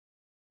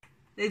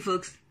Hey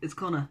folks, it's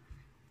Connor.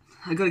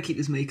 I gotta keep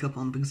this makeup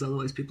on because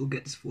otherwise people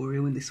get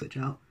dysphoria when they switch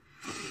out.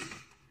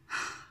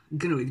 I'm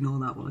gonna ignore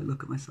that while I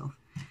look at myself.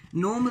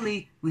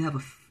 Normally we have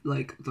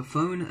the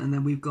phone and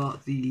then we've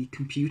got the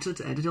computer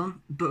to edit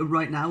on, but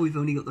right now we've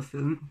only got the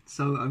phone,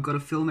 so I've got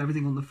to film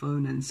everything on the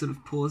phone and sort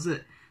of pause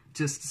it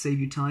just to save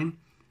you time.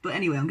 But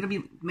anyway, I'm gonna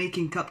be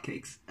making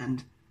cupcakes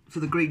and for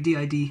the Great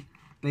DID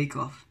Bake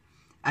Off,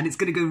 and it's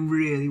gonna go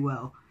really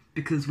well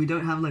because we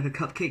don't have like a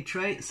cupcake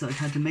tray, so I've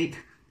had to make.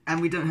 And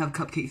we don't have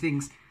cupcake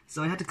things,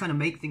 so I had to kind of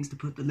make things to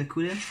put the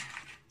liquid in.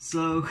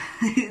 So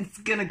it's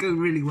gonna go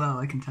really well,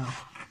 I can tell.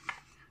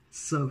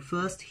 So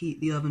first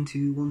heat the oven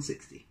to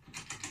 160.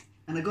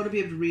 And I gotta be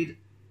able to read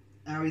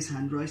Ari's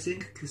handwriting,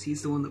 because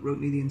he's the one that wrote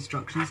me the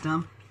instructions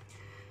down.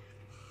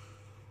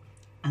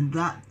 And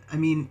that, I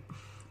mean,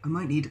 I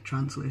might need a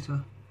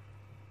translator.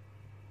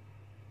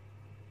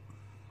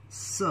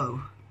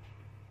 So,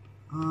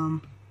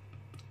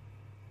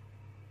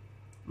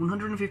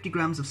 150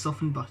 grams of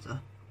softened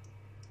butter.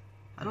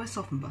 How do I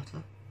soften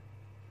butter?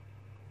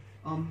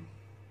 Can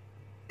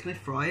I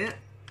fry it?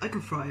 I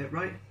can fry it,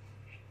 right?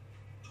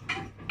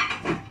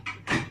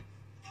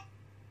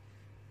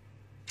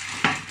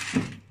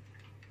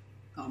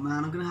 Oh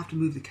man, I'm gonna have to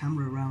move the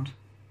camera around.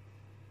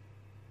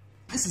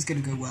 This is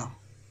gonna go well.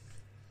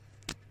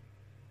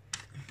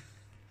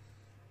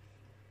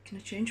 Can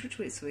I change which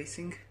way it's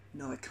facing?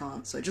 No, I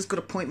can't, so I just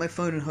gotta point my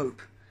phone and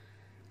hope.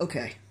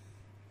 Okay.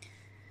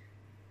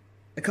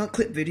 I can't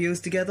clip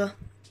videos together,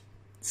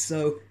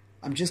 so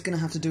I'm just going to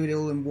have to do it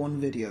all in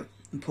one video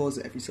and pause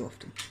it every so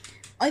often.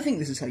 I think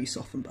this is how you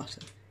soften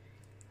butter.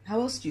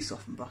 How else do you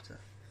soften butter?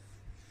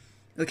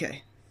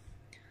 Okay.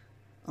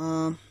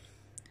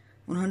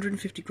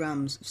 150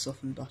 grams of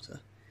softened butter.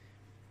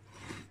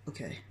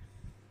 Okay.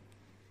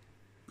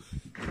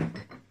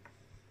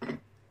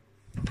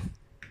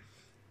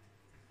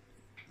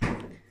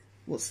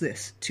 What's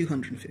this?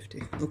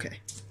 250.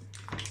 Okay.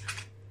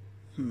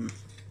 I'm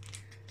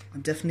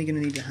definitely going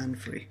to need a hand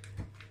free.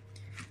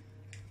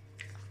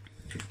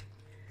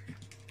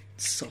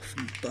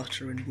 Softened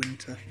butter in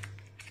winter.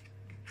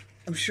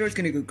 I'm sure it's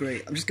gonna go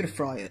great. I'm just gonna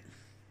fry it.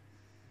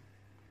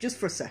 Just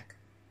for a sec.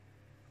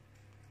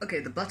 Okay,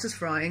 the butter's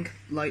frying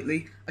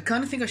lightly. I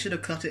kind of think I should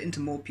have cut it into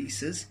more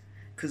pieces,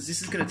 because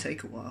this is gonna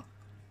take a while.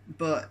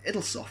 But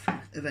it'll soften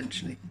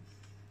eventually.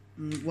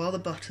 And while the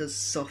butter's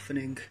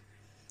softening,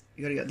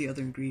 you gotta get the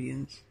other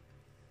ingredients.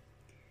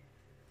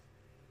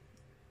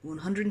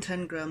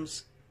 110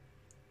 grams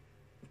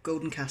of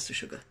golden castor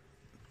sugar.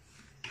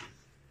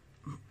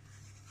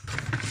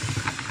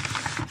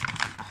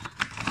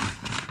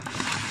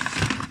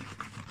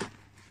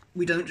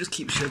 We don't just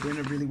keep sugar in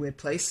a really weird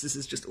place. This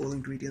is just all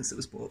ingredients that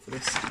was bought for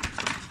this.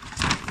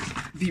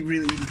 It'd be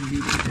really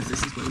inconvenient if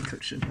this is where we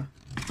cook sugar.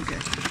 Okay.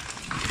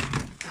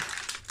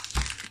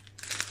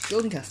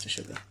 Golden castor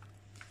sugar.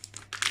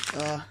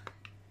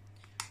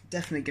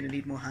 Definitely gonna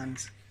need more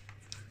hands.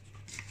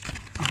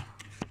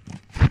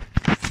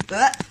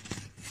 That.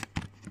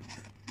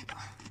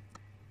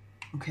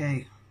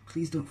 Okay,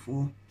 please don't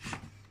fall.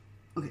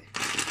 Okay.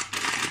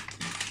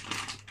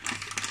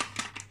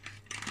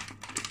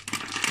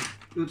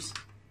 Oops.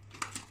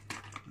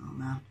 Oh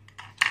man.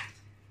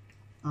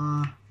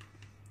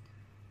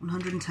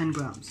 110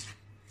 grams.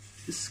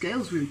 This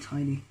scale's really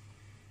tiny.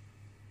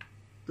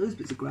 Those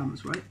bits are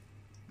grams, right?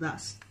 I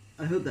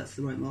hope that's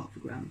the right mark for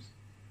grams.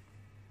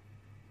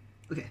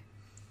 Okay.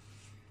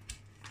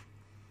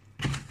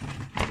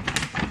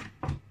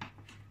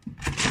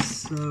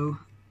 So,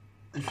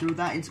 I throw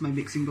that into my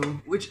mixing bowl,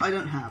 which I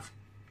don't have.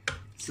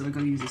 So I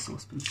gotta use a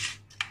saucepan.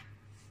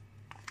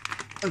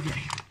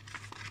 Okay.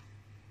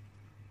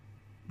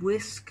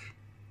 Whisk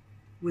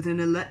with an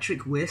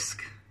electric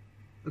whisk.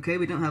 Okay,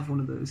 we don't have one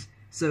of those.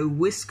 So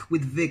whisk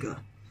with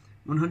vigor.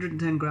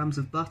 110 grams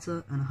of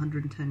butter and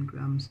 110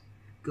 grams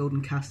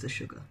golden castor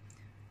sugar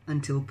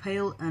until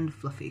pale and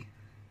fluffy.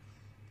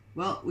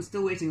 Well, we're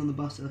still waiting on the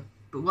butter,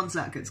 but once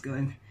that gets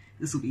going,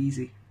 this will be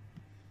easy.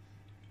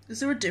 Is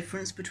there a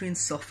difference between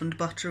softened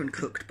butter and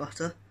cooked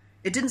butter?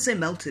 It didn't say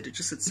melted, it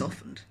just said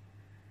softened.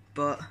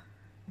 But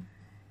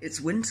it's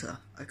winter.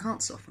 I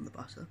can't soften the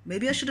butter.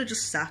 Maybe I should have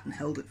just sat and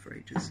held it for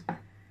ages.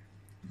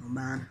 Oh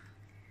man.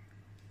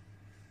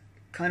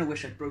 Kinda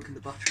wish I'd broken the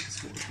butter into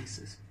smaller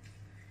pieces.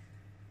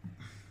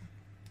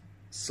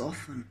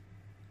 Soften.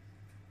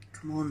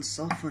 Come on,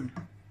 soften.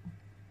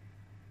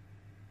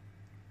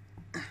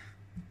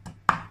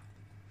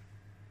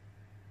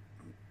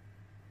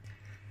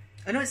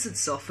 I know it said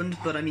softened,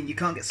 but I mean you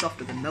can't get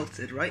softer than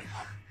melted, right?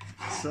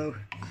 So,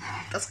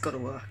 that's gotta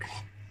work.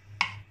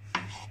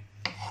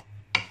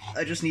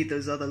 I just need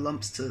those other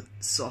lumps to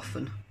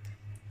soften,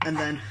 and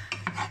then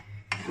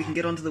we can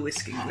get onto the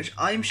whisking, which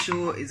I'm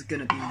sure is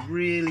going to be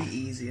really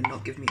easy and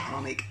not give me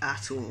armache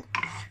at all.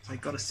 So I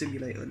gotta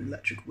simulate an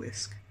electric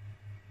whisk.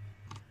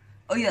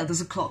 Oh yeah,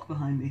 there's a clock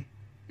behind me.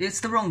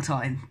 It's the wrong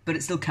time, but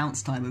it still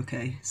counts time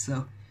okay,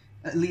 so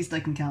at least I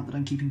can count that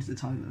I'm keeping to the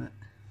time limit.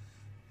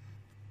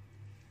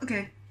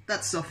 Okay,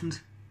 that's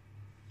softened.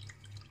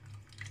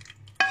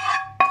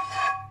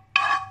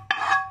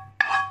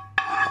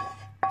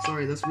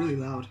 Sorry, that's really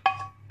loud.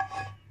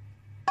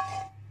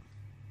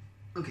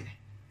 Okay.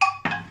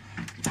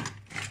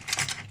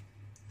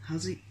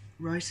 How's he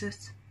write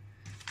it?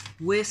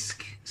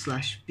 Whisk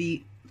 /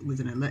 beat with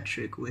an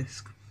electric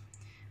whisk.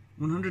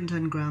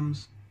 110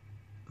 grams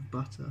of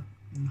butter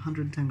and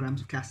 110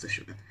 grams of caster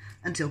sugar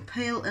until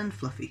pale and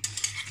fluffy.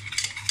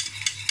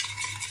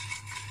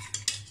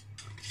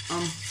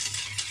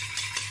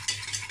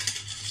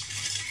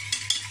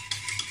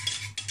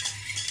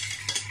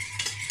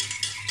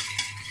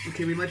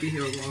 Okay, we might be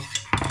here a while.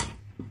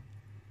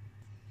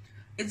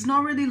 It's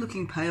not really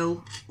looking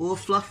pale or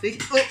fluffy.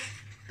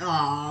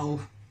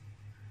 Oh.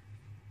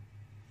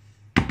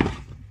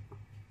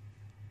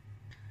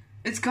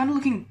 It's kind of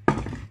looking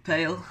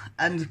pale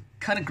and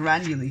kind of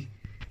granularly.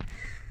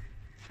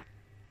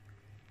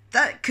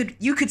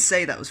 You could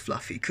say that was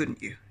fluffy,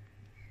 couldn't you?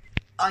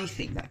 I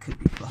think that could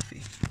be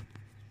fluffy.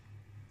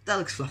 That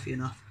looks fluffy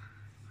enough.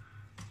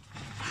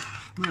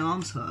 My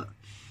arms hurt.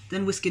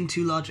 Then whisk in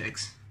 2 large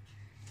eggs.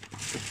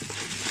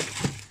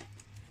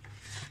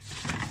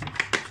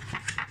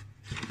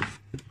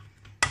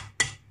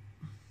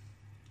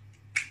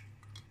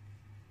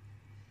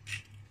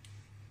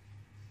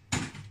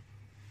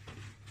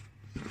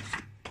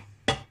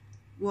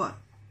 What?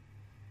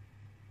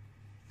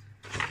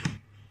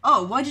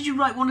 Oh, why did you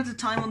write one at a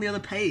time on the other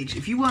page?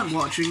 If you weren't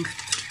watching...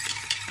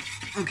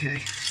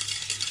 Okay.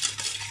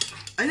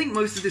 I think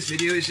most of this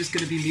video is just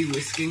going to be me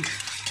whisking.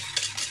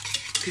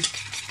 Because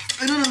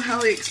I don't know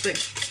how they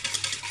expect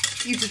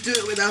you to do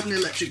it without an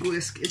electric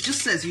whisk. It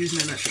just says use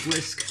an electric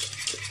whisk.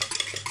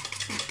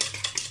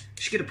 I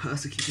should get a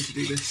persecutor to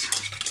do this.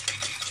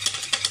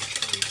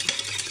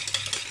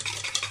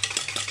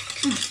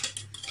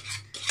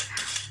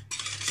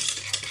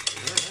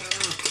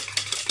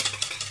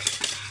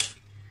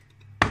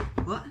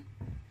 What?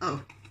 Oh.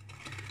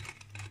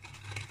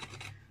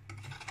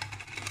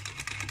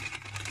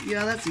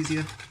 Yeah, that's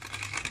easier.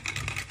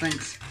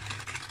 Thanks.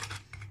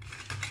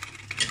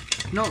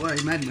 Not what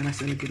I meant when I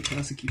said I'd get a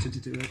persecutor to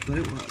do it, but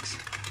it works.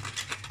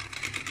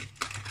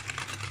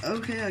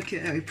 Okay,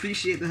 I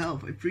appreciate the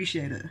help. I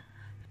appreciate it.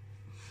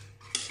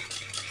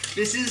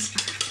 This is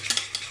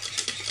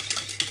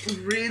a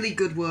really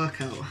good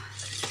workout.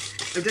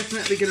 I'm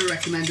definitely going to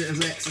recommend it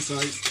as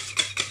exercise.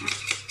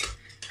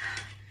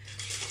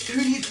 Who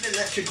needs an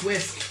electric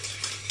whisk?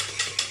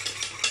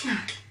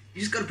 You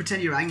just gotta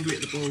pretend you're angry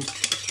at the bowl.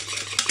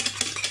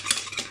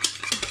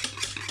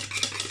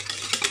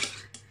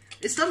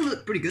 It's starting to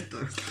look pretty good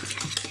though.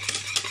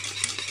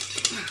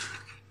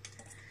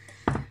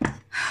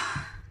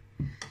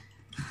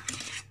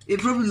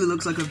 It probably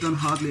looks like I've done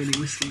hardly any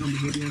whisking on the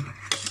video.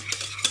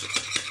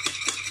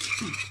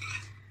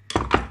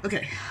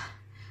 Okay.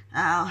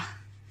 Add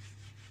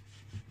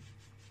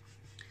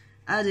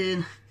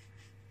in,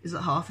 is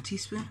it half a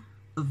teaspoon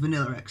of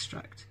vanilla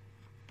extract?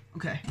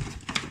 Okay.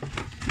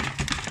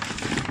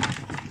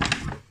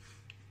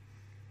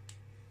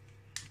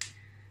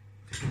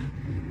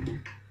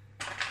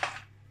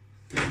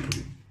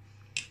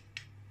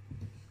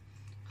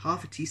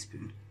 Half a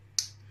teaspoon.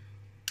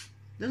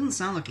 Doesn't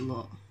sound like a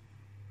lot.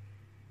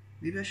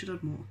 Maybe I should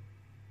add more.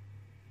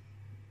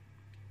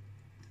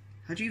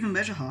 How do you even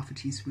measure half a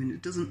teaspoon?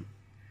 It doesn't...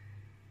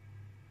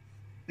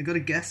 I gotta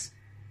guess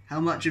how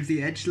much of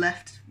the edge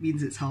left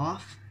means it's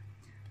half.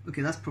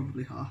 Okay, that's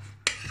probably half.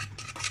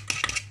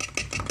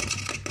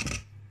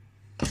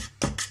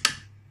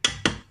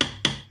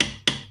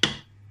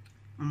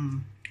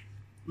 I'm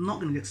not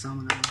gonna get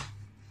salmonella.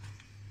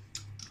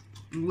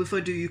 Well, if I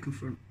do, you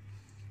confront.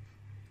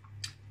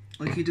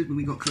 Like you did when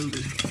we got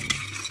COVID.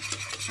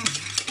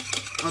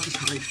 I'll just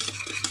hide.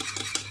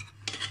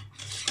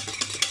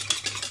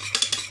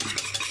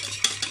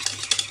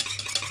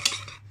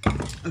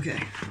 Okay.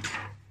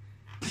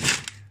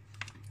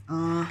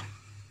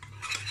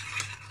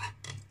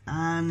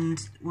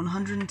 And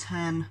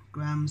 110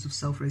 grams of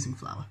self-raising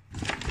flour.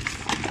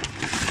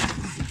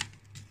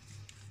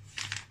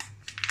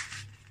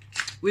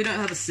 We don't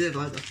have a sieve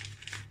either.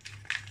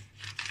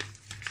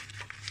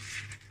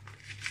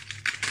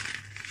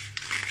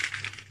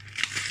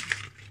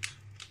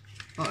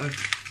 Uh-oh.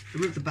 I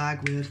ripped the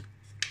bag weird.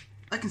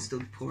 I can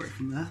still pour it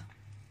from there.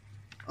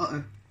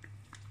 Uh-oh.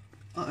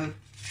 Uh-oh.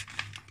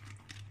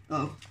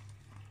 Oh.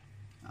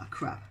 Ah,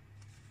 crap.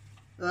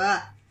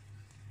 Ah!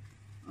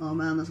 Oh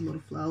man, that's a lot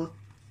of flour.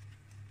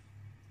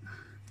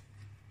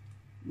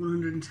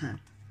 110.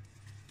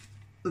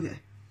 Okay.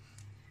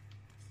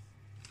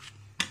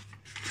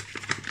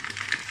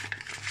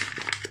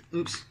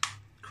 Oops.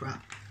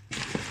 Crap.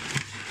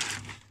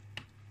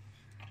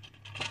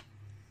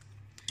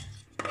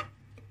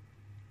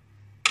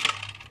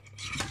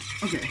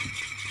 Okay.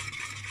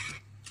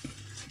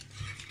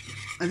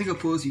 I think I'll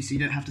pause you so you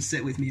don't have to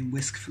sit with me and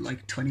whisk for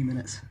like 20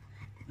 minutes.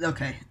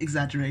 Okay,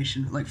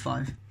 exaggeration, like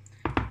 5.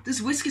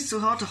 This whisk is so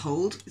hard to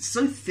hold. It's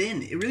so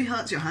thin. It really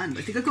hurts your hand.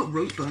 I think I got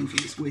rope burn from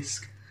this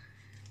whisk.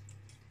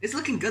 It's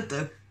looking good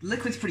though. The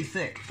liquid's pretty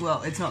thick.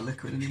 Well, it's not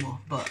liquid anymore,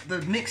 but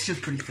the mixture's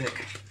pretty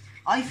thick.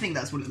 I think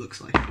that's what it looks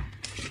like.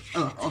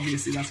 Oh,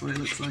 obviously that's what it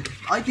looks like.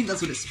 I think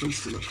that's what it's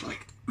supposed to look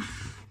like.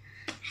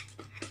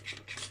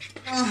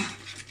 Ugh.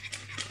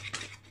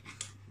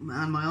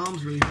 Man, my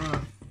arms really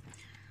hurt.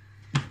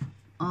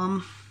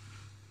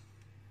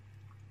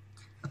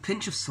 A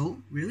pinch of salt?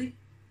 Really?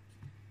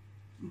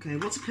 Okay,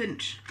 what's a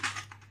pinch?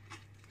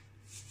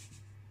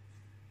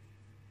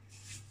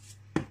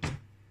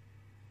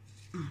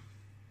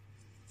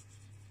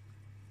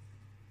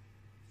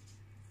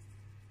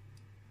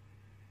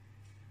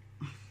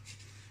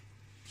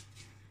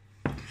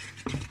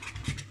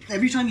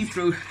 Every time you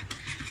throw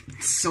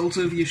salt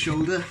over your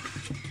shoulder,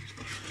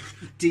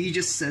 D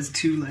just says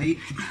too late.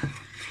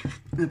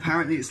 And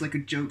apparently it's like a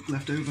joke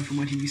left over from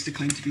when he used to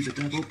claim to be the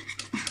devil.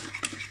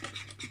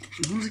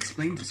 No one's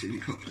explained it to me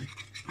properly.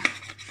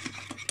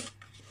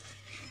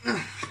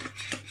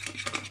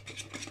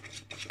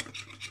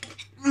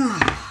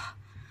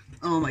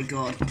 Oh my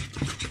god.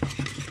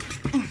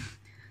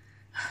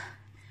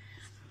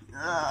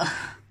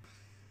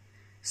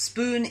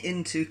 Spoon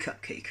into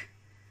cupcake.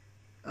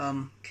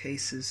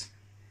 Cases.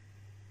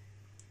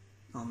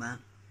 Oh man.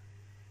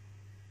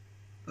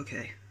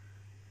 Okay.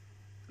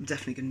 I'm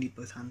definitely gonna need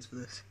both hands for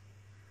this.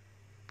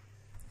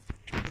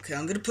 Okay,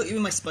 I'm gonna put you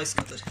in my spice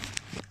cupboard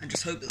and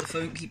just hope that the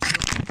phone keeps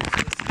working.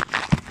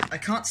 I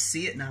can't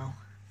see it now.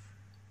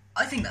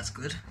 I think that's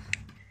good.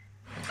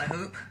 I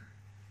hope.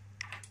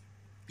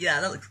 Yeah,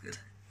 that looks good.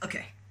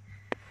 Okay.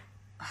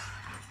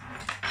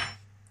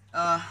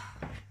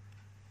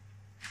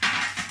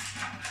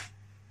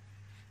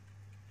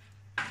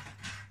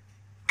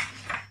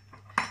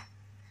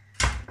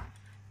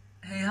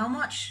 Hey, how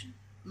much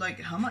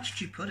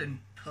do you put in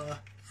per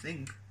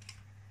thing?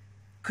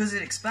 Because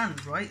it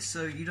expands, right?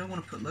 So you don't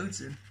want to put loads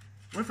in.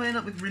 What if I end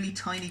up with really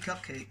tiny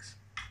cupcakes?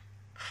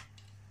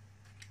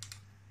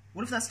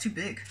 What if that's too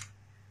big?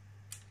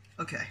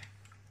 Okay.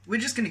 We're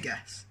just gonna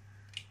guess.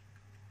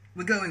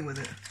 We're going with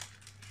it.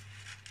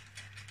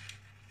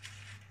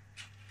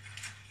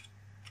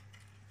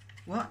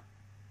 What?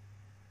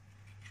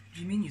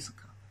 Do you mean use a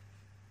cup?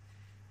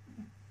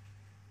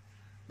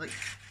 Like,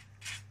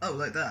 oh,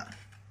 like that.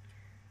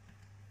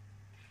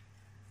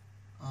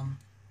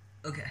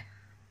 Okay.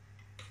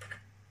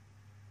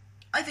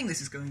 I think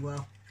this is going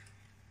well.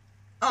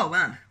 Oh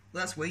man,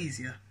 that's way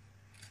easier.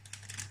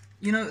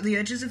 You know, the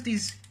edges of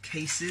these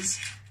cases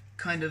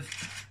kind of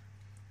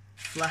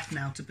flatten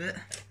out a bit.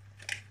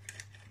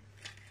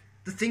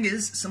 The thing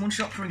is, someone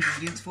shopped for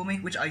ingredients for me,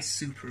 which I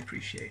super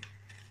appreciate.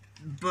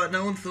 But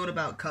no one thought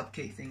about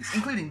cupcake things,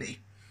 including me.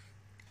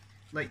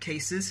 Like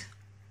cases.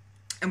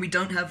 And we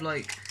don't have,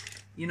 like,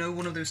 you know,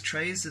 one of those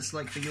trays that's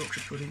like for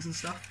Yorkshire puddings and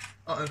stuff?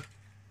 Uh-oh.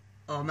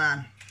 Oh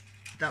man,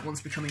 that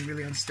one's becoming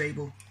really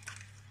unstable.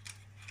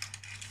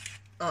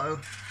 Uh-oh.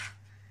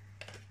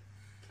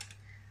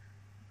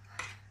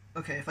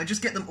 Okay, if I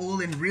just get them all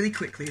in really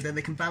quickly, then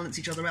they can balance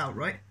each other out,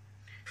 right?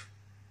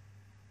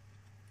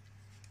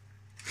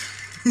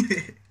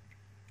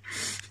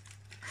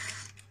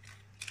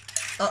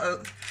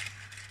 Uh-oh.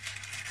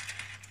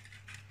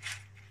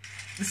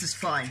 This is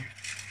fine.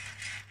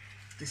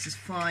 This is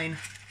fine.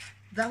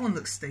 That one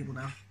looks stable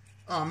now.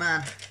 Oh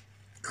man.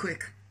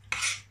 Quick.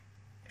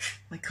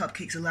 My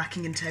cupcakes are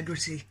lacking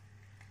integrity.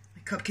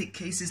 My cupcake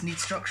cases need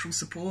structural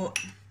support.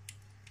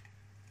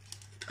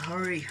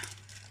 Hurry.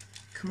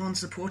 Come on,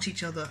 support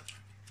each other.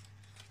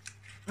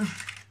 I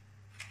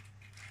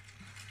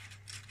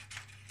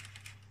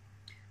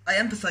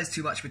empathize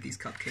too much with these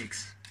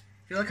cupcakes.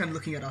 I feel like I'm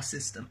looking at our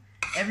system.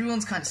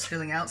 Everyone's kind of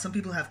spilling out. Some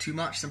people have too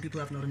much, some people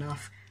have not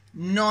enough.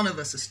 None of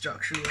us are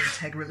structurally or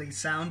integrally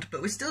sound,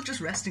 but we're still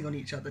just resting on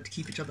each other to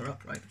keep each other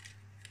upright.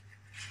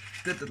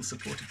 Good little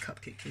supported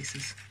cupcake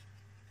cases.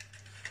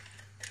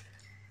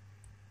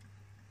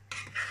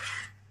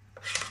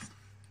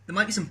 There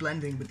might be some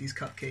blending with these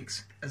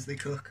cupcakes as they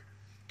cook.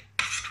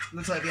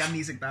 Looks like the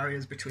amnesic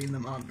barriers between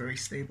them aren't very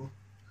stable.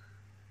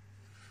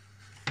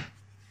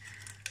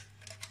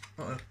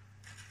 Uh-oh.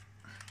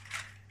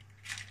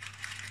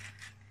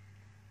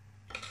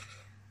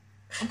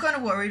 I'm kind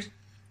of worried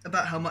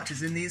about how much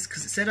is in these,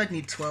 because it said I'd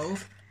need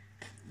 12.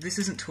 This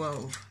isn't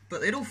 12,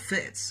 but it all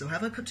fits, so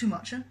have I put too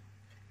much in?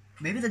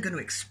 Maybe they're going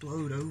to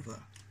explode over.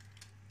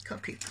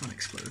 Cupcakes can't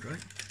explode, right?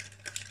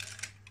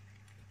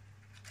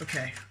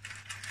 Okay.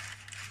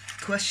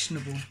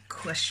 Questionable,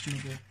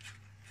 questionable.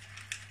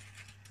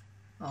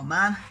 Oh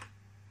man.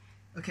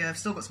 Okay, I've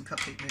still got some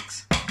cupcake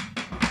mix.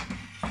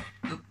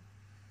 Oh.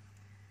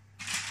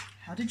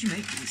 How did you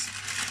make these?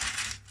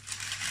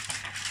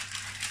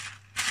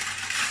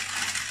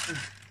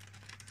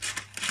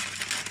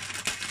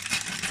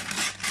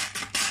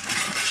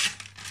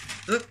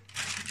 Oh,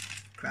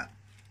 crap.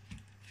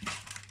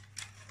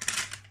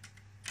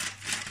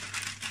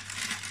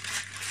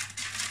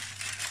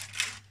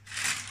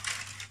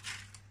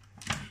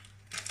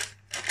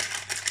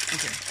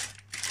 Okay.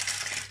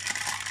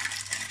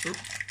 Oh.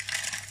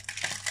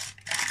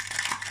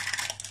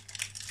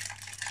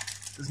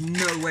 There's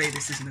no way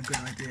this isn't a good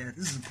idea.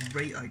 This is a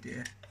great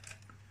idea.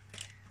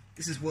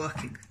 This is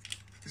working.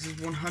 This is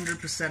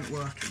 100%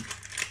 working.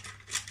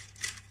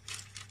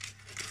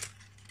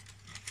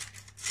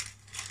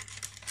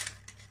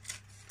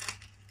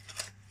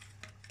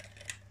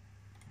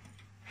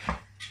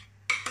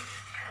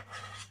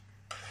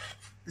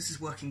 This is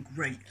working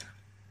great.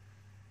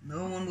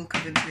 No one will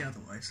convince me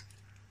otherwise.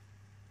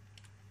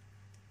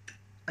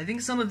 I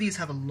think some of these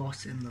have a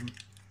lot in them.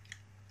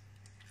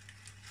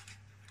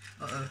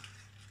 Uh-oh.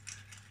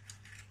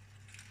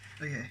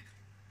 Okay.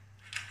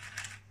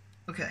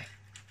 Okay.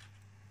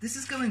 This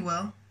is going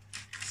well.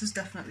 This is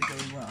definitely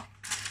going well.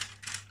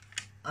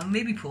 I'll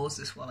maybe pause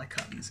this while I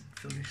cut these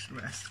and finish the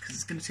rest, because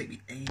it's going to take me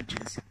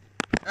ages.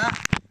 Ah!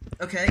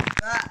 Okay.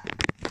 Ah!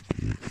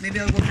 Maybe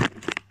I won't.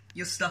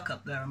 You're stuck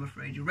up there, I'm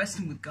afraid. You're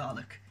resting with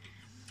garlic.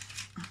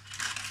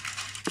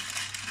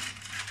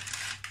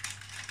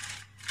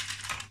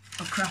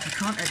 Oh crap, I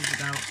can't edit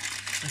it out.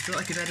 I thought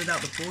I could edit out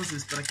the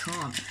pauses, but I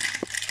can't.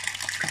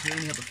 Because we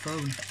only have a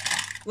phone.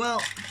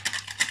 Well,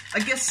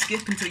 I guess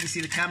skip until you see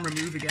the camera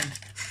move again.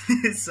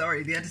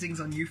 Sorry, the editing's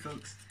on you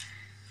folks.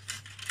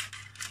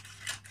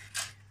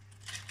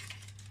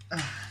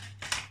 I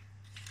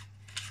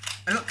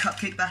got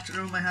cupcake batter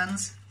on my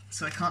hands,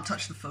 so I can't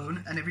touch the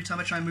phone, and every time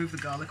I try and move the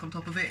garlic on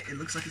top of it, it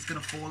looks like it's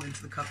going to fall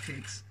into the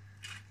cupcakes.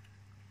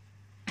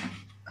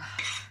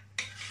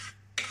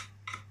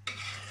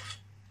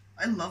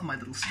 I love my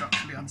little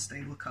structurally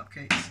unstable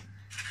cupcakes.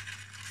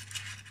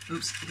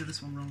 Oops, I did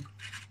this one wrong.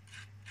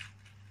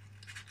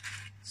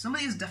 Some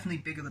of these are definitely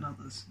bigger than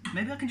others.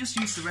 Maybe I can just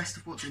use the rest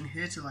of what's in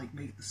here to like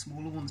make the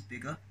smaller ones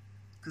bigger,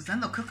 because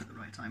then they'll cook at the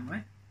right time,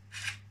 right?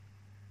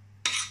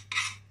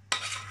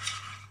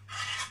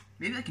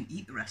 Maybe I can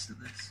eat the rest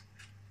of this.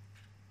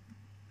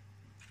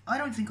 I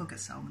don't think I'll get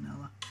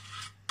salmonella.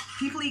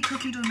 People eat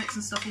cookie dough mix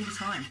and stuff all the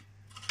time.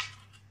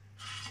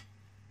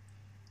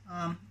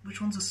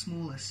 Which one's the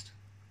smallest?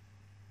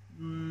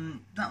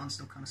 That one's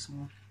still kind of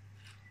small.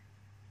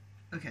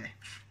 Okay,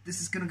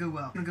 this is gonna go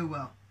well.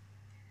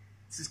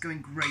 This is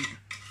going great.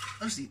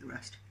 I'll just eat the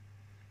rest.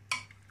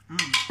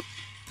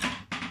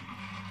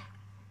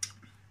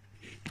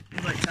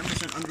 Like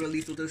 10% under a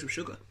lethal dose of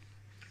sugar.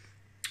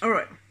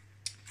 Alright.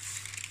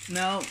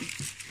 Now,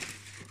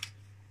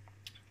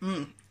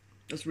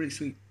 that's really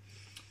sweet.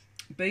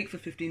 Bake for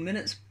 15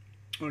 minutes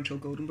or until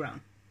golden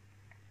brown.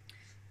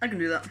 I can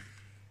do that.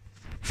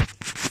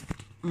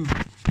 I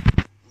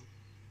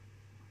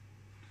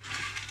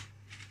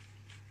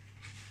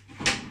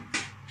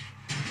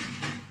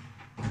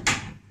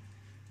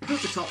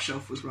hope the top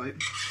shelf was right.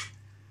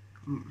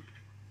 I'm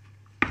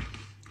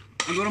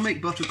gonna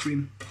make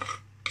buttercream.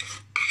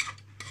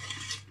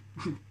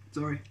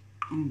 Sorry.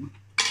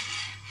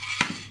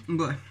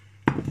 Okay.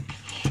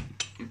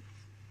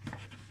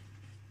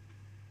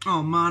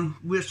 Oh man,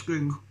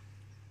 whisking.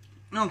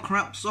 Oh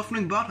crap,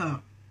 softening butter.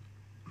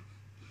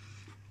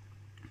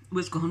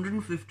 Whisk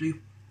 150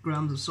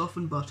 grams of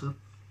softened butter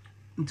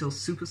until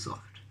super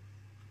soft.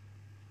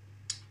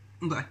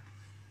 Okay.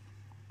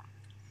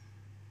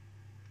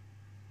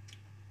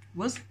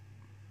 Where's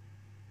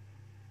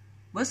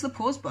the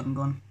pause button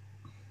gone?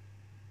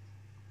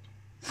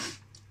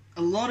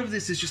 A lot of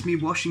this is just me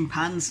washing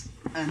pans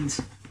and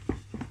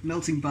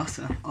melting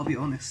butter, I'll be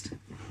honest.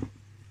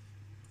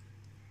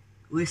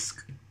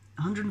 Whisk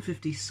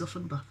 150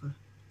 softened butter.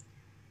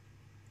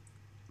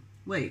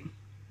 Wait.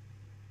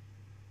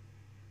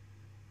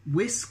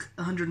 Whisk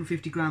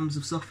 150 grams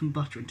of softened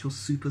butter until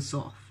super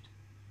soft.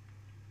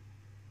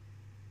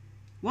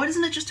 Why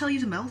doesn't it just tell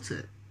you to melt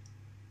it?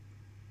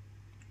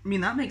 I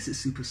mean, that makes it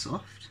super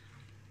soft.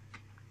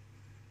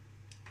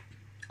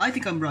 I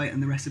think I'm right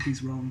and the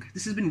recipe's wrong.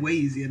 This has been way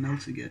easier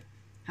melting it.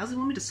 How does it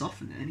want me to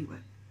soften it anyway?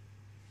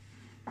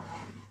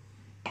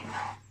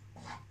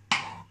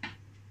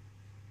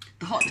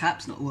 The hot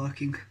tap's not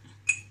working.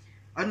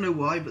 I don't know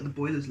why, but the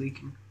boiler's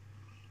leaking.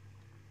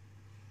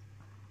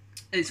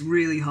 It's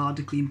really hard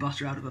to clean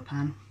butter out of a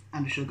pan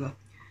and sugar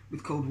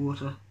with cold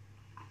water.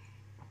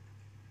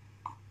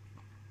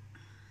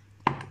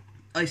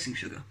 Icing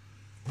sugar.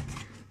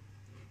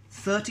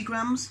 30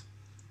 grams?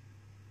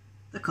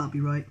 That can't be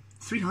right.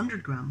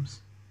 300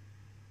 grams.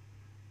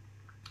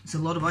 It's a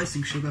lot of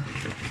icing sugar.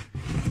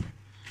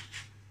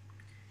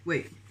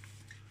 Wait.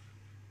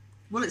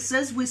 Well, it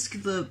says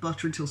whisk the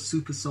butter until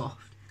super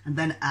soft and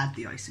then add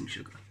the icing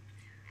sugar.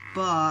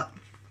 But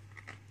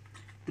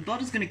the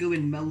butter's going to go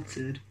in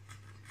melted.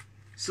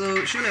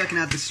 So surely I can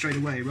add this straight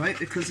away, right?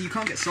 Because you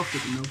can't get softer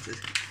than melted.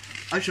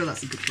 I'm sure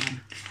that's a good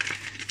plan.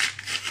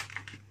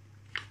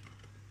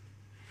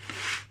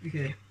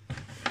 Okay.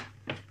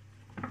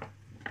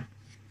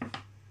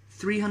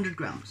 300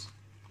 grams.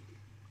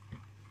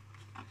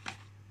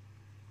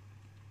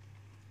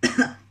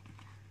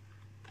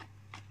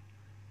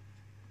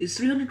 Is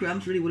 300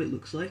 grams really what it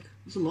looks like?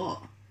 It's a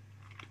lot.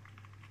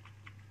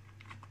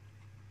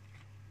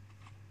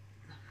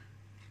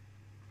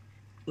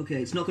 Okay,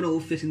 it's not going to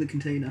all fit in the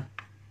container.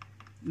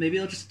 Maybe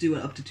I'll just do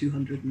it up to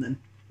 200 and then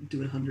do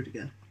it 100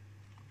 again.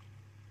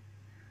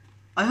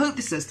 I hope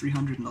this says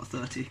 300, not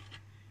 30.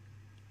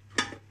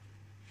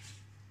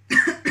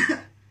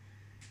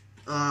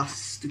 Ah,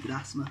 stupid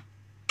asthma.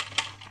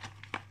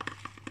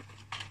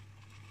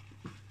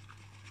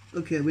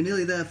 Okay, we're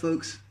nearly there,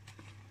 folks.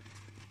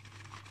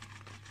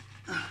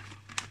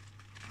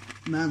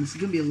 Man, this is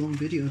going to be a long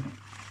video.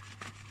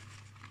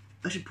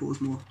 I should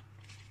pause more.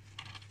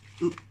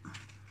 Oop.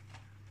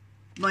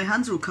 My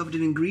hands are all covered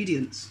in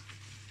ingredients.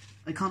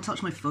 I can't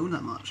touch my phone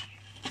that much.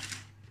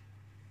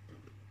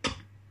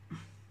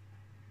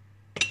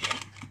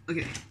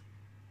 Okay.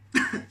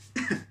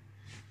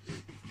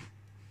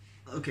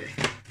 Okay.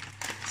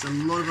 It's a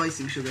lot of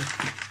icing sugar.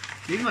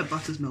 Maybe my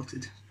butter's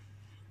melted.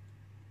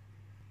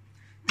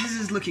 This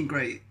is looking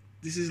great.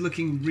 This is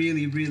looking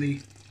really,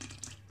 really...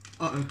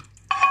 Uh-oh.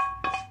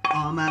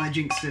 Oh man, I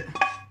jinxed it.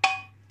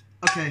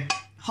 Okay.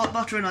 Hot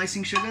butter and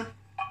icing sugar.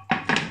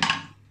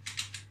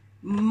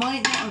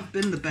 Might not have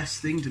been the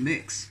best thing to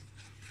mix.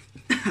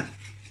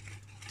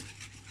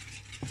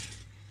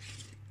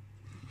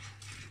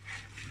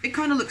 It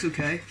kind of looks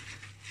okay.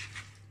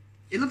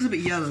 It looks a bit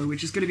yellow,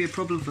 which is going to be a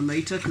problem for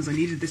later because I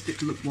needed this bit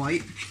to look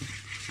white.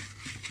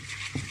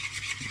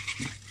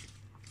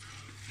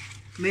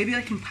 Maybe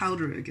I can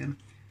powder it again.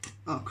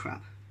 Oh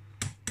crap.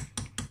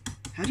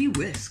 How do you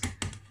whisk?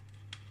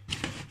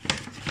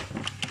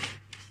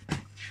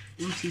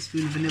 1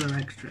 teaspoon of vanilla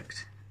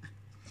extract.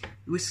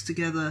 Whisk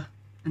together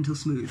until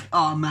smooth.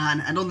 Oh man,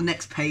 and on the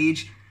next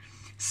page,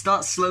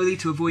 start slowly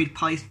to avoid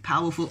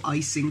powerful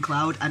icing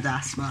cloud and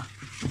asthma.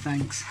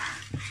 Thanks.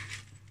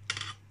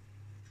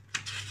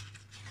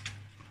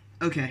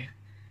 Okay,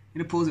 I'm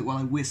gonna pause it while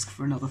I whisk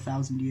for another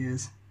 1,000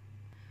 years.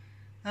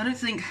 I don't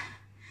think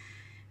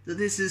that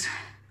this is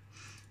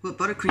what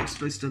buttercream's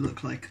supposed to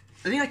look like.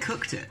 I think I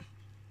cooked it.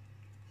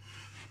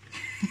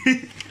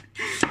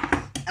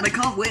 And I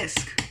can't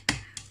whisk.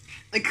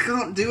 I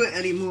can't do it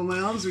anymore, my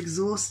arms are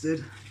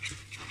exhausted.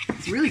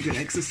 It's really good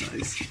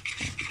exercise.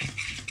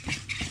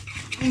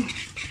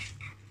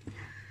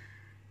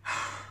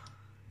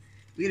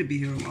 We're gonna be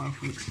here a while,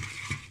 folks.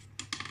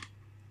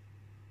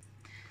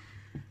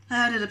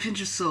 I added a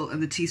pinch of salt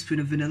and a teaspoon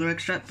of vanilla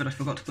extract, but I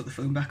forgot to put the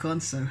phone back on,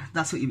 so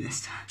that's what you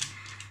missed.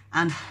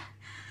 And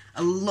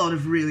a lot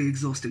of really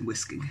exhausting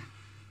whisking.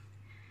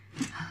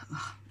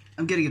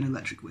 I'm getting an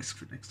electric whisk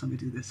for next time I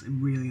do this. I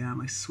really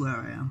am, I swear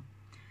I am.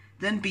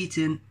 Then beat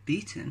in.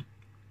 Beat in?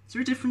 Is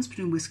there a difference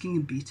between whisking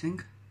and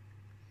beating?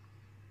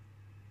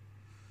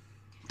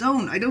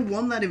 I don't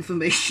want that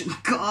information.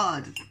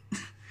 God.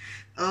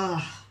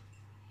 Ugh.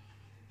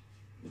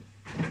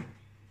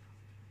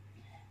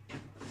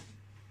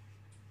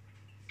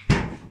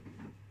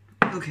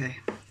 Okay.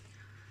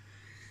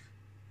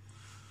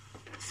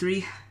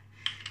 3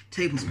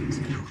 tablespoons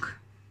of milk.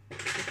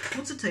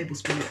 What's a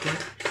tablespoon look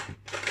like?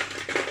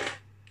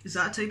 Is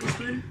that a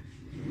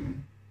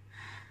tablespoon?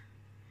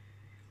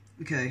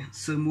 Okay,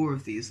 so more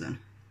of these then.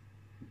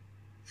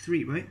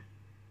 3, right?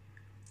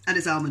 And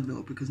it's almond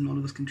milk because none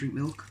of us can drink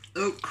milk.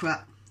 Oh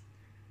crap.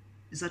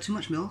 Is that too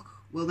much milk?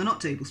 Well, they're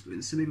not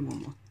tablespoons, so maybe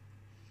 1 more.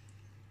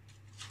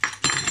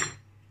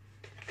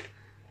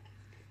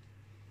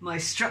 My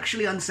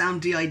structurally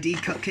unsound DID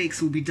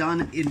cupcakes will be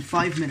done in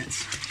 5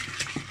 minutes.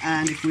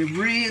 And if we're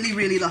really,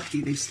 really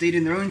lucky, they've stayed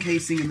in their own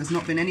casing and there's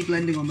not been any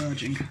blending or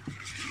merging.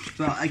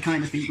 But I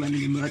kind of think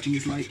blending and merging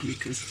is likely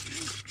because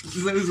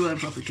those weren't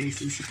proper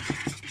cases.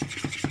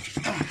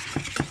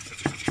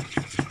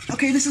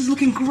 Okay, this is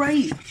looking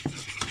great.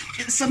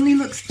 It suddenly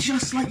looks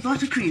just like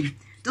buttercream.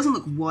 It doesn't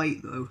look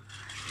white though.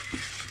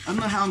 I don't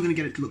know how I'm going to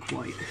get it to look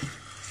white.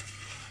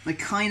 I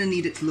kind of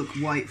need it to look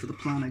white for the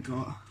plan I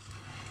got.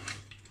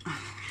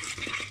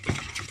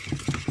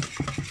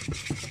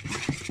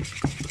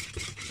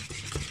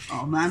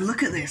 Oh man,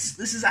 look at this.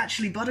 This is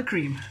actually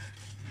buttercream.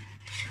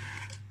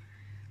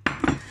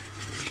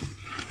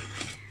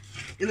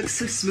 It looks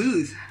so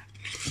smooth.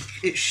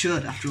 It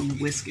should after all the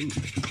whisking.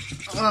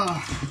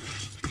 Ugh.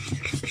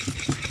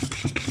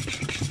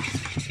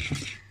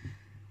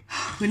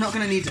 We're not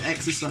going to need to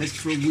exercise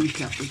for a week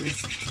after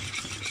this.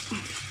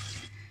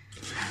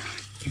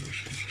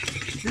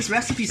 This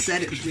recipe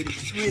said it was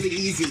really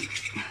easy.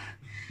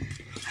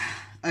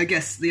 I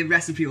guess the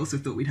recipe also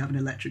thought we'd have an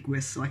electric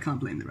whisk, so I can't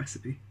blame the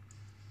recipe.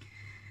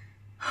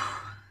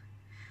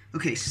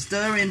 Okay,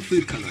 stir in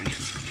food colouring.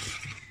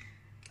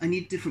 I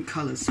need different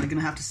colours, so I'm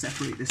going to have to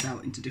separate this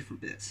out into different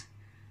bits.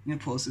 I'm going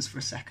to pause this for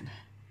a second.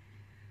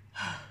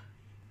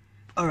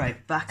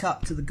 Alright, back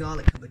up to the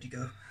garlic cupboard you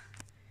go.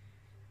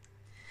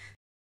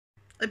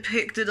 I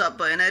picked it up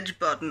by an edge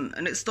button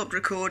and it stopped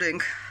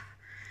recording.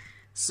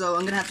 So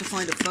I'm going to have to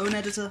find a phone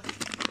editor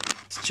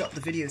to chop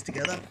the videos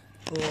together,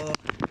 or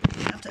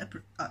I have to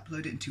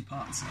upload it in 2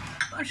 parts.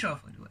 But I'm sure I'll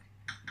find a way.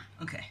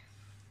 Okay.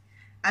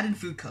 Add in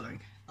food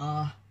colouring.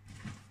 I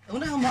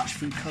wonder how much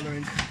food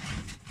colouring.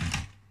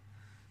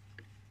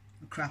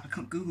 Oh crap, I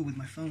can't Google with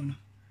my phone.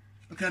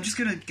 Okay, I'm just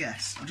going to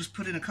guess. I'll just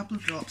put in a couple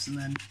of drops and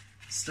then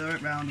stir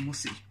it round and we'll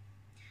see.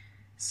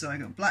 So I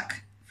got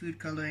black food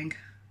colouring.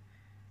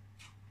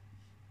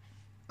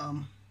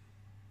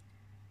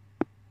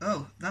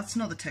 Oh, that's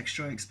not the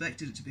texture I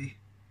expected it to be.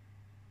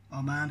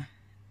 Oh man.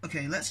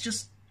 Okay, let's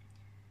just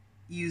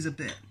use a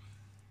bit.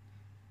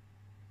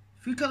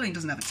 Food colouring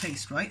doesn't have a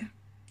taste, right?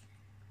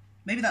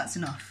 Maybe that's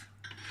enough.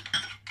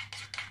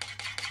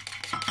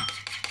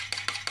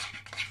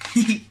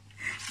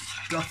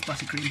 Goth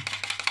buttercream.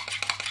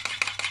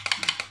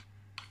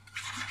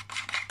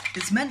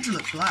 It's meant to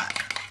look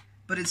black,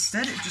 but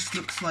instead it just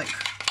looks like...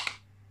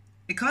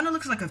 It kind of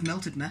looks like I've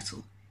melted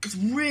metal. It's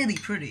really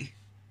pretty.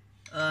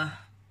 But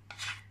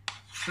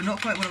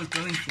not quite what I was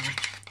going for.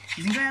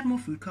 Do you think I add more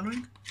food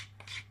colouring?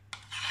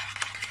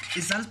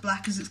 Is that as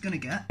black as it's gonna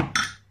get?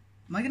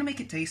 Am I gonna make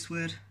it taste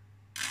weird?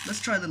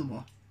 Let's try a little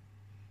more.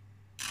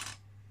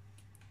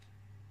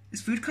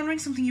 Is food colouring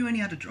something you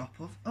only add a drop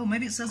of? Oh,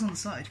 maybe it says on the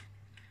side.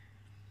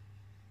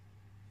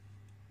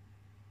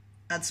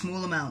 Add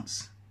small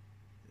amounts.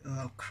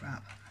 Oh,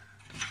 crap.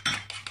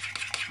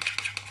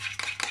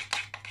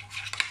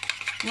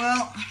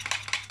 Well,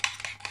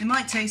 it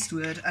might taste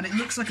weird, and it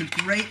looks like a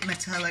great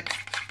metallic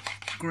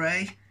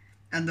grey,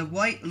 and the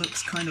white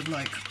looks kind of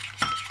like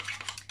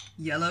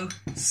yellow,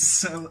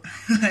 so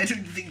I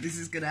don't think this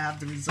is going to have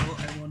the result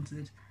I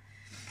wanted.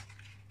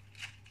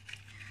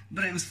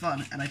 But it was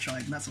fun, and I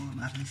tried, and that's all that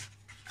matters.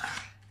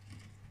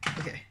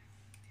 Okay.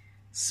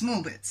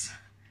 Small bits.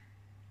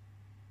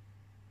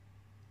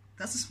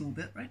 That's a small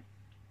bit, right?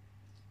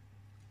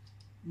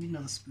 Need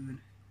another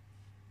spoon.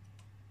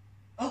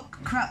 Oh,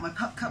 crap, my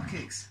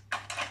cupcakes.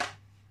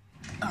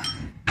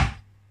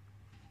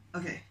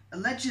 Okay,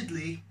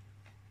 allegedly,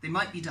 they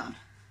might be done.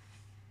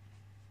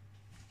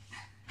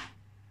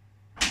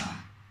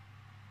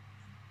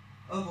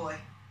 Oh boy.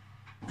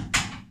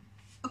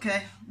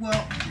 Okay,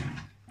 well,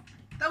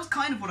 that was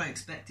kind of what I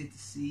expected to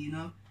see, you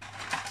know?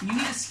 You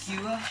need a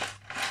skewer,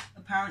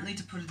 apparently,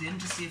 to put it in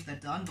to see if they're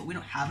done, but we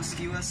don't have a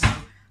skewer, so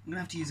I'm gonna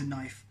have to use a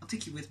knife. I'll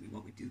take you with me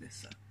while we do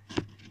this, so.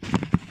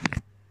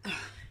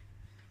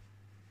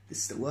 This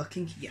is still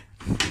working? Yeah.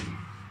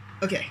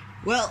 Okay,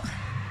 well,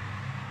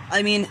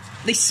 I mean,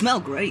 they smell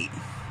great.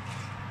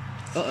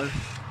 Uh-oh.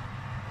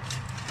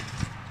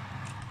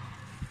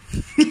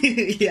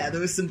 Yeah,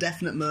 there was some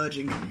definite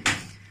merging.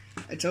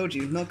 I told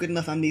you, not good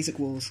enough amnesic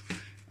walls.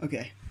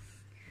 Okay.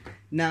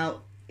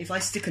 Now, if I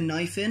stick a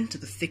knife in to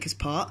the thickest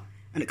part,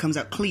 and it comes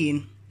out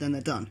clean, then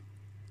they're done.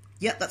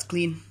 Yep, that's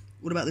clean.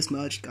 What about this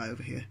merged guy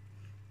over here?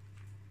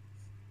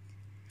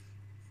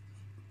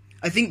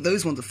 I think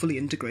those ones are fully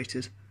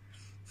integrated.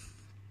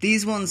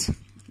 These ones,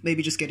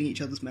 maybe just getting each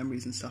other's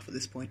memories and stuff at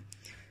this point.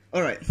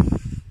 Alright.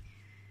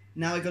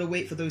 Now I gotta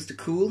wait for those to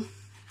cool,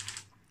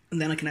 and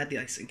then I can add the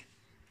icing.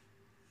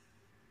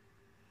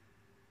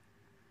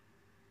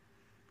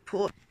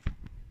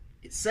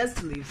 It says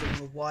to leave them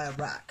on a wire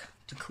rack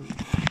to cool.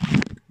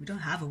 We don't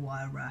have a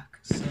wire rack,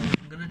 so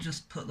I'm gonna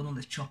just put them on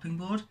this chopping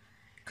board,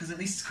 because at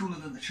least it's cooler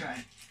than the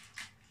tray.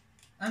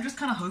 I'm just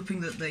kind of hoping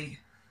that they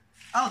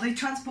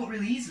transport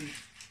really easily.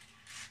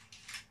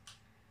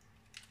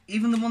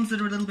 Even the ones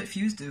that are a little bit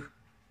fused do.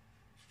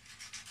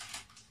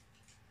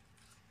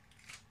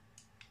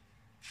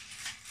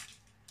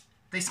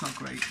 They smell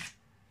great.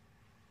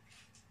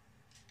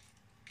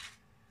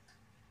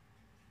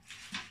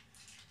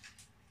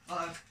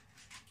 Uh-oh.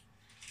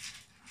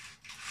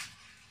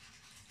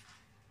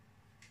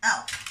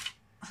 Ow!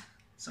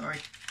 Sorry.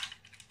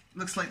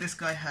 Looks like this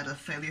guy had a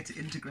failure to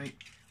integrate.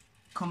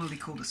 Commonly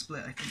called a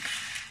split, I think.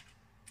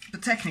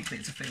 But technically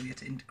it's a failure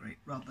to integrate,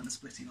 rather than a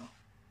splitting off.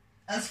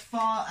 As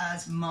far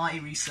as my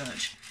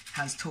research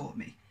has taught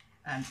me.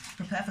 And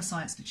prepare for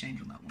science to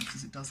change on that one,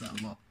 because it does that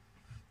a lot.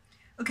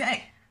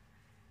 Okay.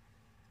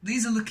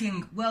 These are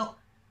looking, well,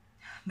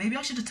 maybe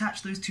I should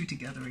attach those two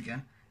together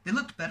again. They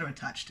looked better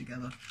attached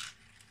together.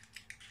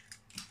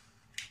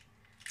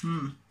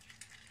 Oh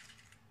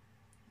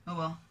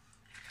well.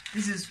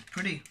 This is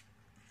pretty.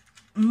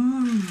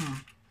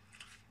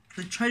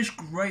 They taste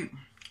great.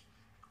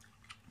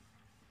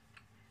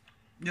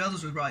 The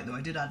others were right though,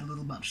 I did add a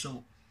little much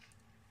salt.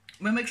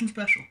 I'm gonna make some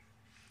special.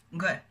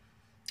 Okay.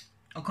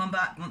 I'll come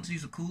back once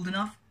these are cooled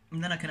enough,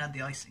 and then I can add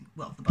the icing.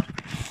 Well, the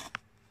buttercream.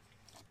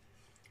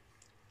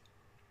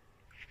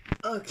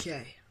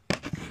 Okay.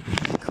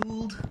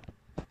 Cooled.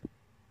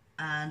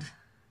 And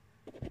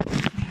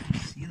you can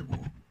see the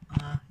wall.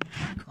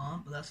 You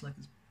can't, but that's like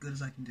as good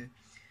as I can do.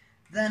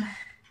 Then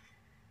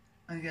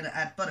I'm gonna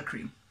add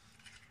buttercream.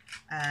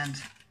 And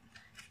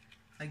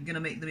I'm gonna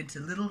make them into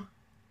little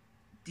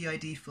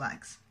DID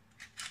flags.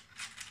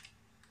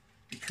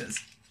 Because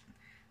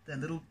they're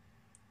little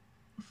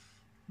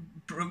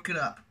broken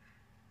up,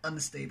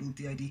 unstable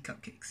DID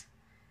cupcakes.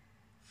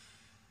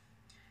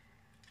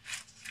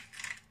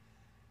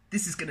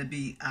 This is going to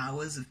be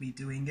hours of me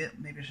doing it.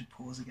 Maybe I should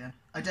pause again.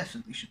 I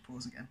definitely should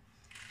pause again.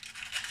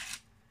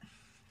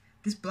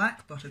 This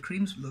black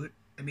buttercream's look,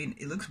 I mean,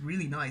 it looks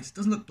really nice. It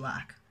doesn't look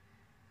black,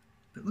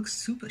 but it looks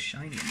super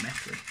shiny and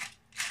metally.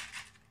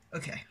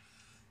 Okay.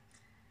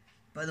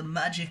 By the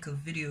magic of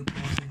video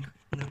pausing,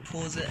 I'm going to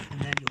pause it and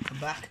then you'll come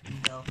back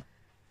and they'll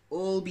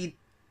all be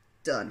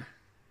done.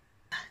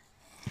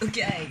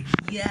 Okay,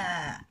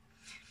 yeah.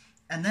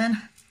 And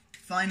then,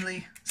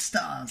 finally,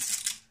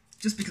 stars.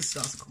 Just because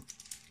stars are cool.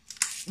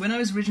 When I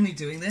was originally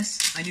doing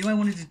this, I knew I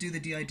wanted to do the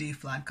DID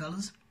flag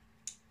colours,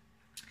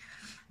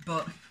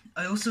 but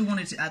I also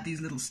wanted to add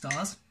these little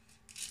stars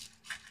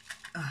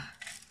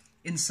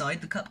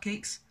inside the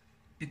cupcakes,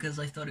 because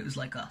I thought it was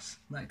like us.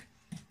 Like,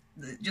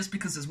 just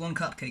because there's one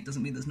cupcake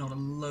doesn't mean there's not a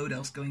load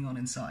else going on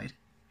inside.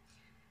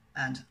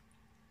 And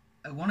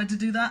I wanted to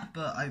do that,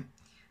 but I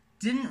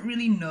didn't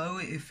really know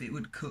if it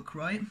would cook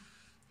right,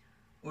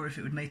 or if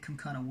it would make them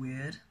kind of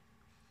weird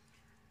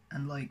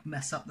and like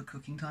mess up the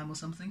cooking time or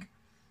something.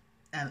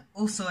 And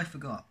also I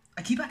forgot,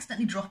 I keep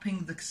accidentally dropping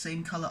the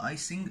same colour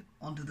icing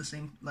onto the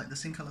same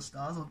colour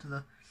stars onto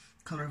the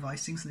colour of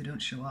icing so they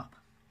don't show up.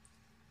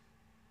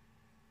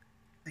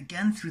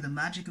 Again, through the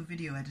magic of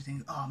video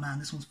editing, oh man,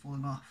 this one's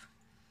falling off.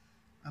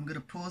 I'm going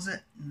to pause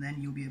it and then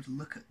you'll be able to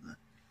look at the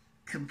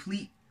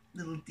complete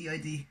little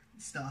DID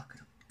star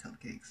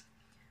cupcakes.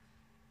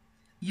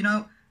 You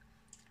know,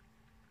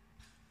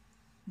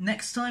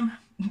 next time,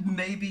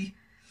 maybe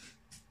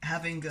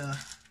having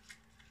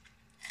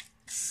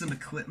some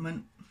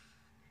equipment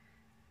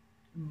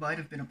might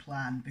have been a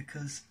plan,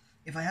 because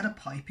if I had a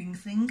piping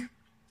thing,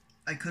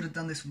 I could have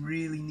done this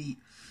really neat.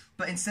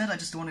 But instead I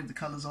just wanted the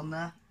colours on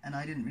there, and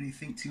I didn't really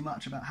think too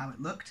much about how it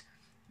looked.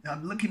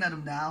 I'm looking at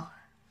them now,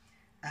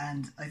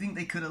 and I think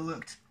they could have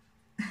looked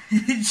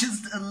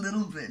just a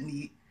little bit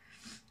neat.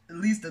 At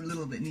least a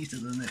little bit neater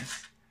than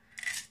this.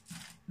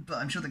 But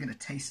I'm sure they're going to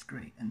taste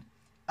great, and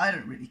I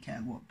don't really care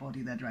what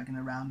body they're dragging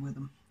around with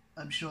them.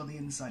 I'm sure the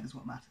inside is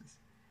what matters.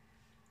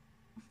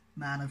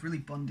 Man, I've really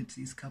bonded to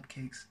these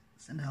cupcakes.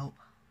 Send help.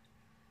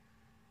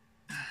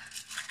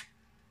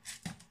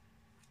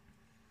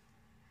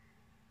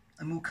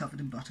 I'm all covered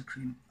in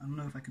buttercream. I don't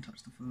know if I can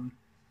touch the phone.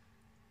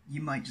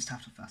 You might just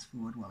have to fast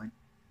forward while I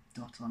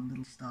dot on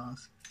little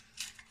stars.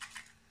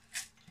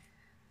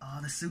 Oh,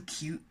 they're so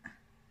cute.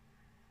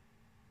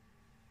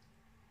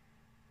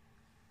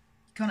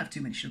 You can't have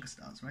too many sugar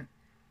stars, right?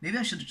 Maybe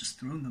I should have just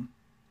thrown them.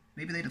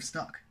 Maybe they'd have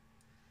stuck.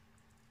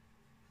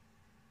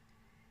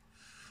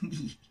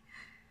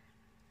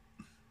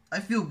 I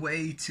feel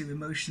way too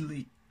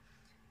emotionally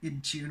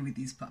in tune with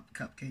these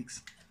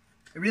cupcakes.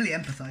 I really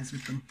empathise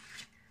with them.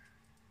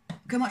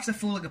 Look how much they're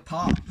falling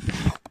apart.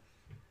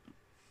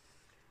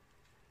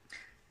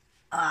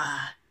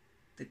 Ah,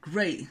 they're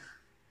great.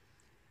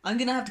 I'm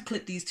gonna have to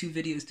clip these two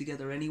videos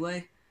together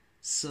anyway,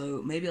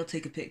 so maybe I'll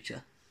take a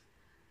picture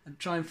and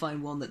try and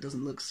find one that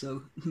doesn't look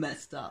so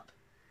messed up.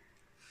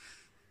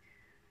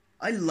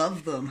 I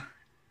love them.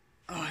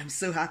 Oh, I'm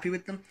so happy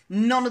with them.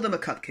 None of them are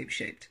cupcake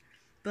shaped,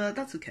 but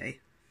that's okay.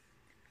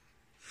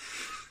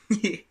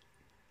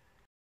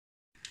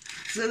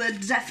 So they're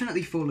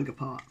definitely falling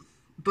apart.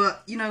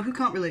 But, you know, who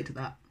can't relate to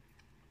that?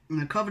 And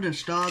they're covered in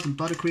stars and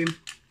buttercream,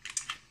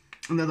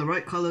 and they're the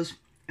right colours,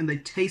 and they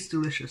taste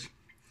delicious.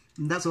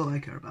 And that's all I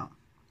care about.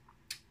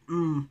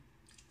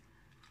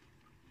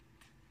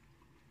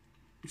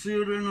 See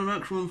you in the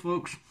next one,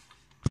 folks.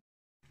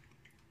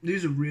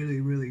 These are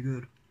really, really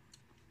good.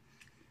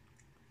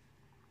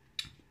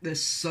 They're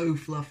so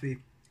fluffy,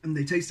 and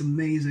they taste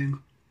amazing.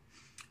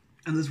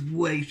 And there's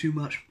way too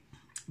much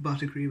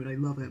buttercream, and I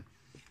love it.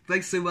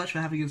 Thanks so much for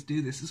having us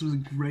do this. This was a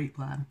great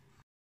plan.